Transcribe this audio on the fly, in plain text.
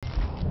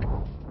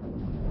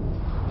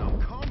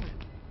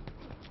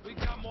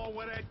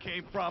where that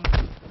came from.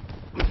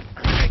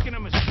 I'm making a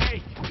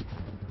mistake.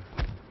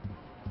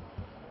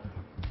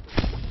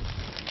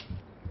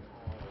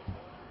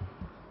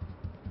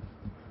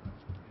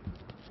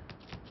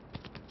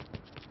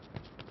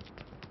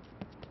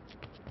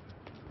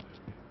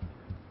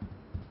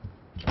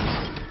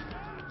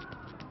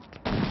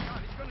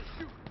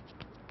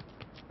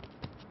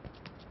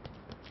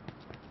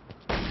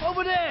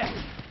 Over there!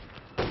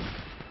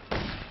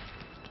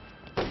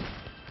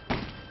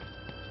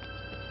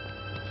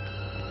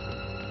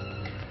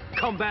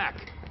 Come back!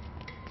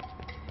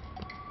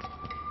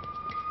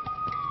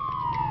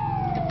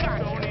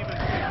 Don't even think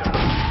about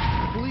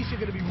it. The police are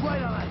gonna be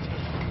right on our tail.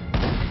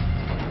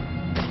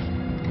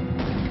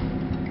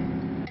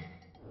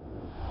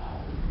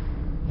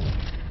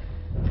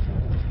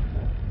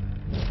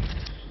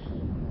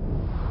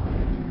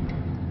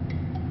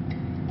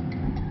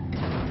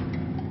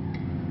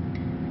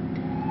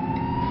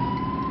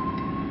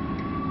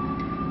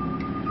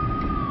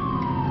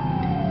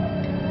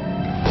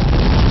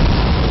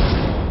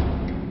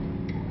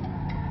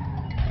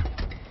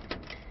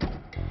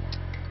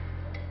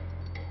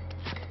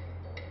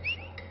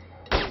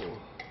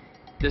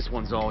 This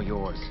one's all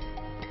yours.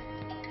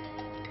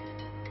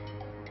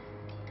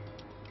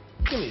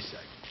 Give me a sec.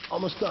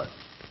 Almost done.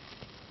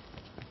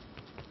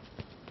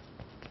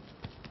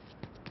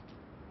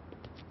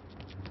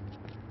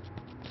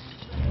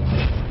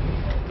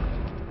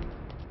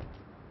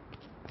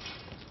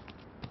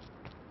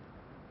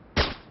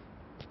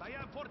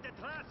 Vayan por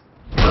detrás.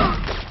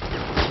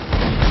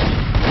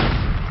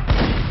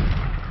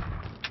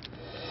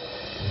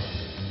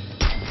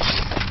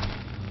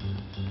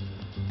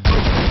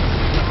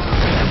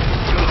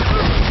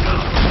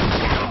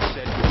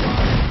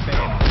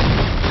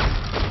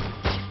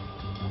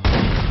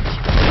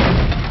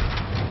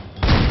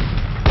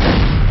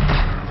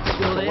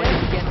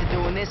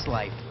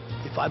 Life.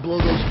 If I blow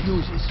those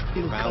fuses,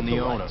 it'll cut Found the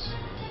the lights. owners.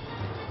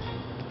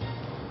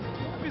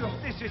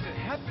 This isn't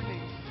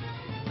happening.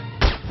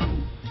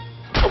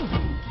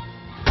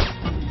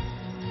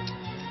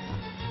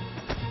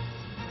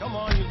 Come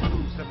on, you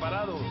two,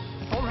 separados.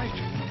 All right,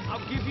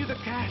 I'll give you the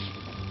cash.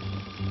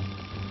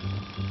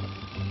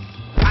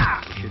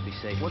 We should be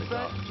safe. What's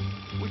that?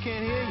 We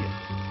can't hear you.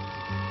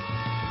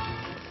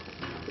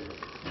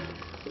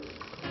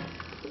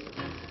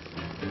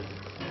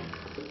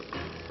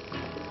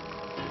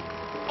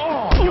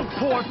 Oh, you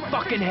poor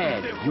fucking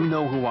head! You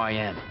know who I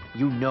am.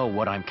 You know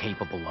what I'm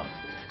capable of.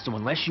 So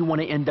unless you want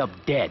to end up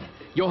dead,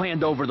 you'll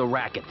hand over the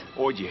racket.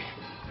 Oye,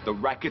 the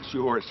racket's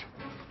yours.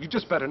 You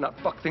just better not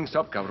fuck things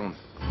up, cabrón.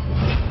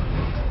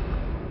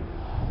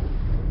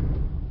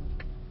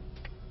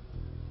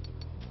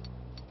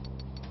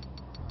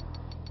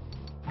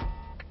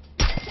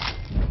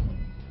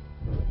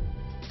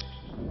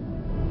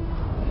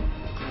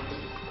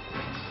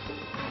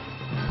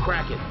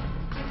 Crack it.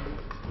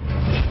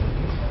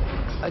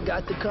 I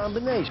got the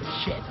combination.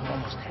 Shit,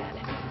 almost had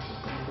it.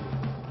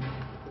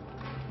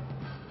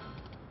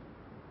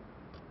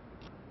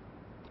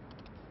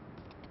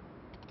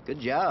 Good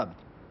job.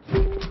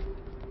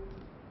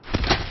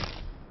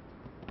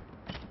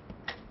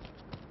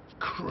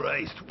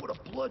 Christ, what a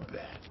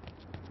bloodbath.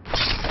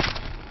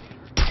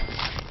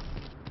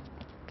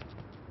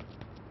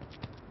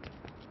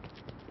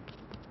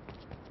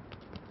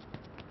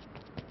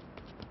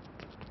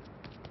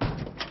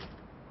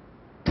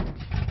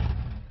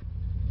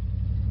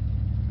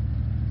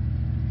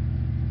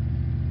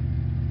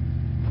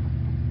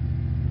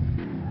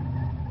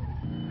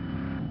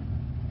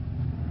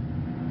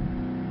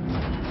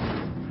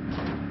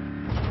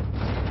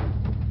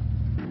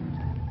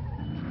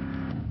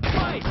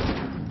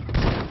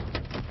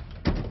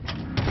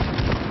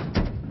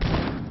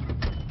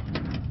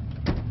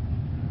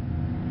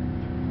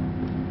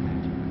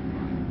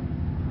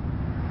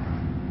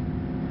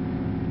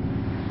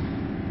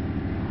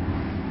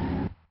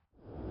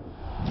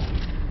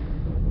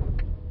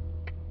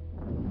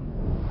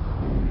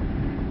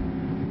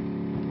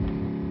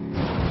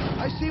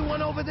 I see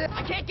one over there.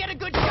 I can't get a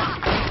good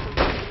shot!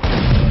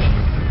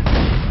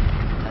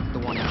 That's the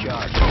one in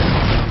charge.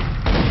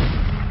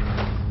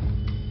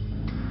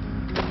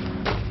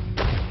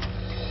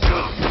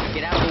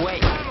 Get out of the way.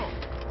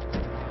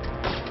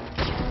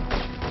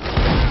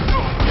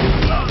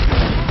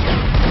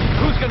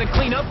 Who's gonna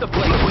clean up the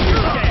place when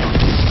you're dead?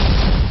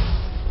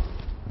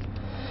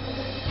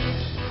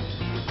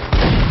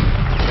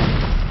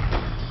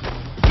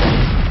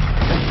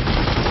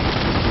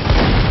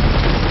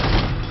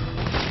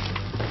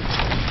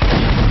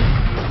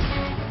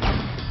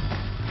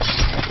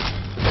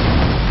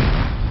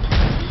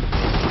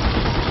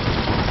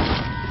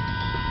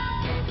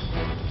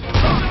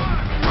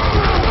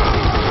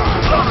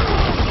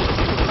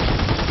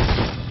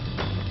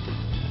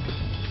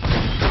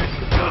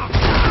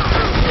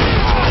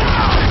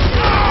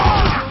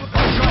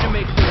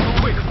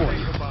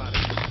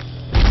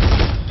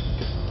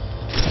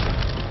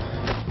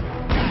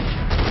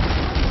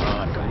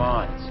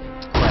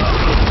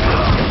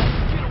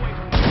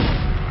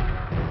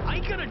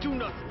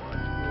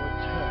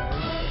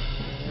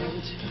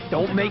 hands.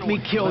 Don't make me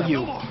kill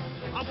you.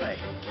 I'll pay.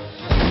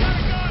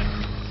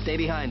 Stay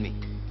behind me.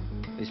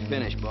 It's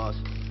finished, boss.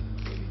 You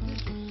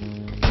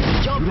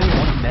don't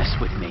want to mess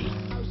with me.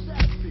 How's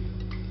that feel?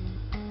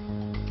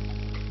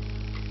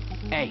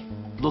 Hey,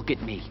 look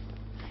at me.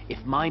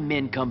 If my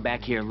men come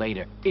back here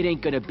later, it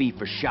ain't gonna be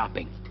for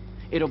shopping.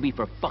 It'll be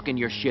for fucking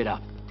your shit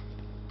up.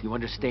 You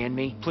understand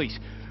me? Please,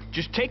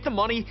 just take the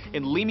money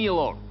and leave me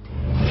alone.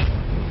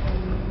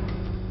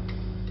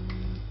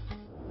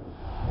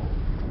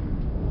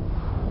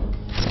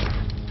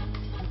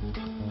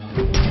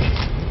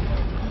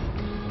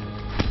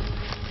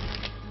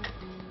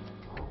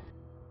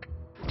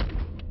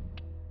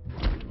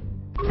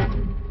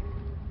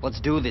 Let's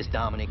do this,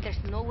 Dominic. There's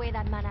no way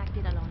that man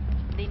acted alone.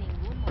 De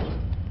ningún modo.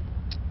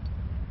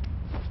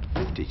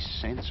 50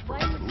 cents for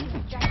Why a would you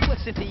movie? just...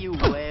 Listen to you,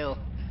 whale.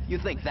 You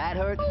think that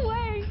hurt? No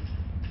way!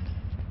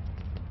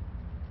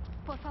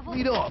 Por favor.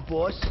 Lead on,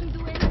 boss.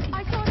 Do anything.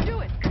 I can't do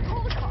it.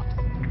 Call the cops.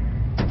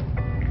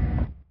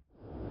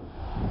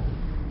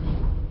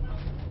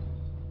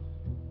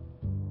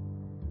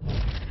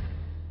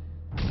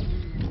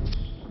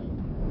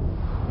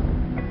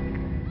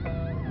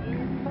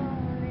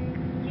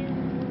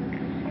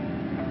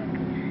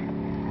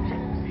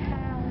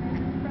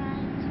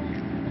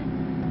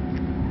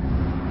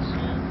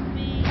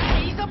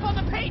 He's up on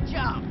the paint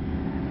job.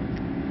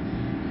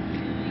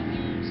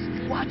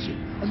 Watch it.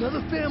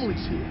 Another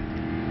family's here.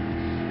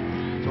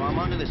 So I'm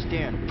under the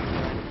steering wheel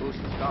trying to boost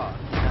the car.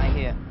 And I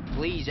hear,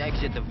 please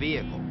exit the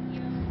vehicle.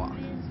 Fuck.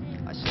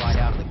 I slide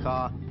out of the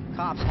car.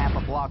 Cops half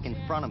a block in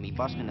front of me,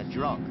 busting a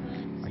drunk.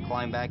 I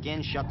climb back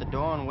in, shut the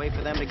door, and wait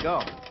for them to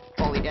go.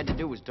 All he had to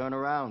do was turn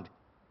around.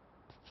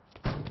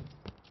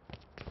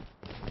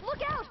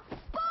 Look out!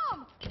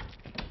 Bomb!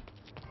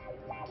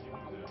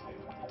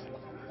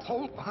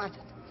 Hold on.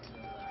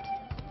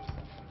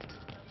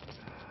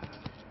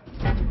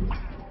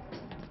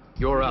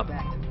 You're up.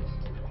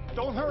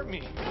 Don't hurt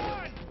me.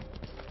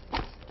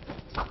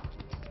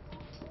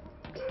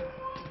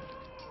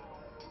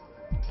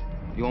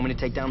 You want me to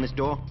take down this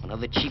door?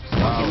 Another cheap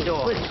fucking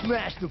door. Let's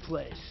smash the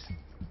place.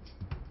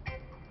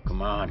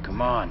 Come on,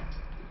 come on.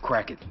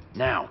 Crack it.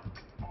 Now.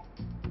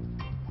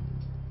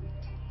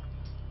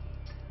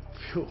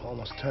 Phew,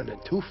 almost turned it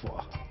too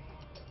far.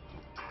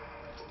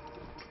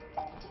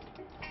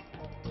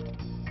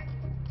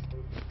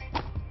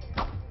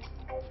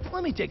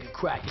 Let me take a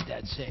crack at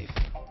that safe.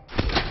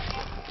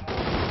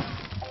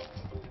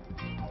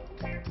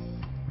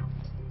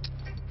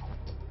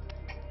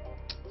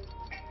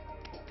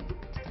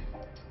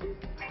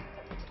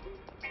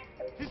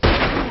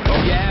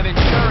 Oh, you have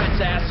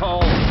insurance,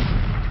 asshole.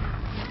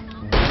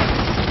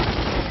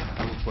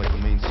 Looks like the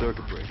main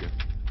circuit breaker.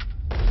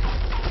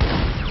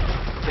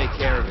 Take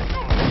care of it.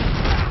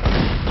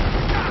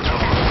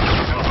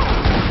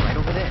 Right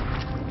over there.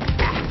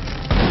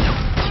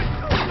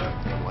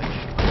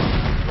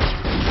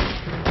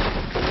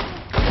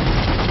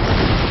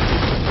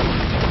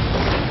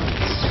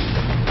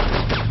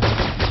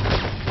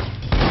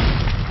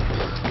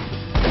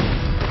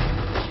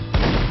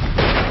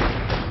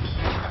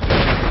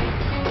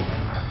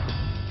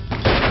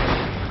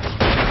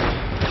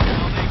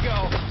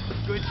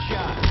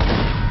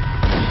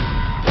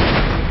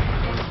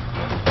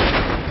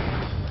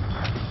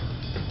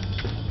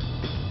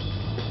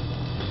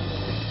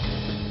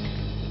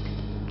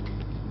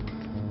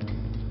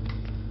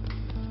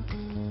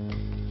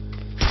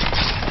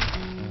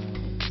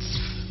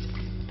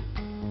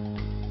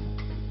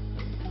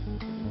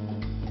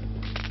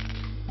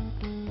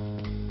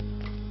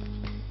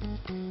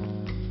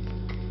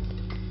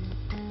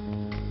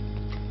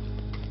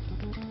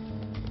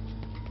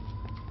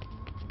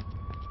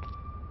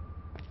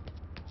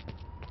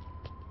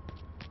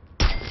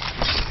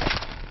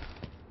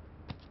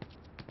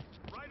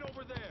 Right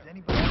over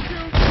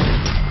there.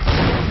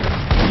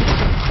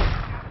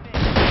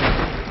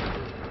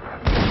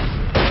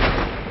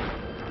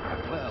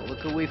 Well, look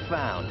who we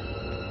found.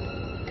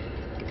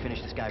 We can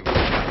finish this guy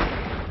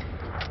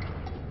right.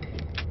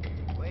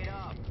 Wait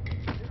up.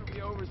 It'll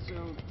be over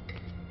soon.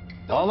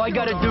 All I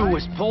gotta do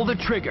is pull the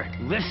trigger.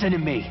 Listen to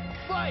me.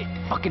 Fight!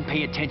 Fucking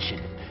pay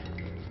attention.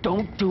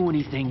 Don't do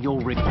anything you'll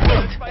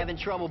regret. Having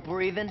trouble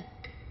breathing?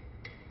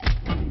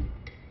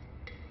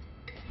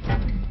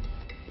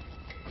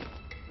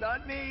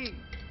 Not me.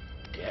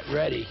 Get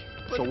ready.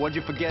 So what'd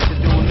you forget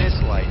to do in this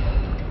light?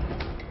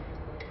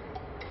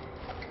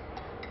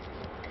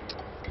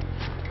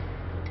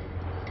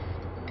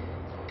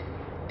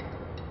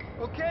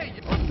 Okay,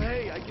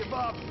 hey, I give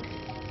up.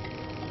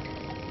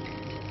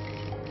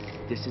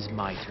 This is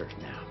my turf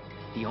now.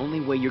 The only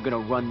way you're gonna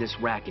run this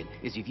racket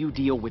is if you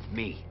deal with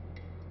me.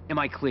 Am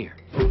I clear?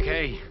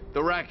 Okay,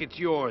 the racket's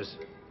yours.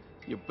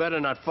 You better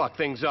not fuck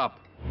things up.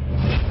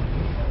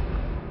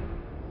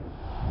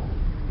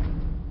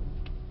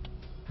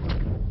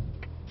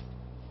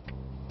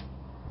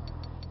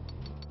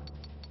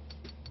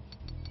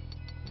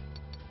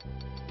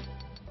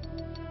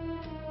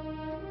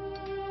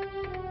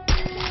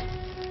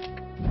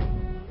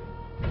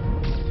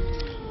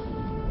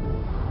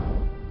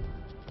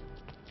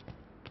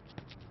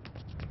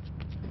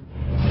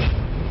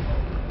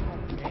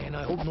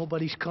 Hope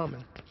nobody's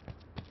coming.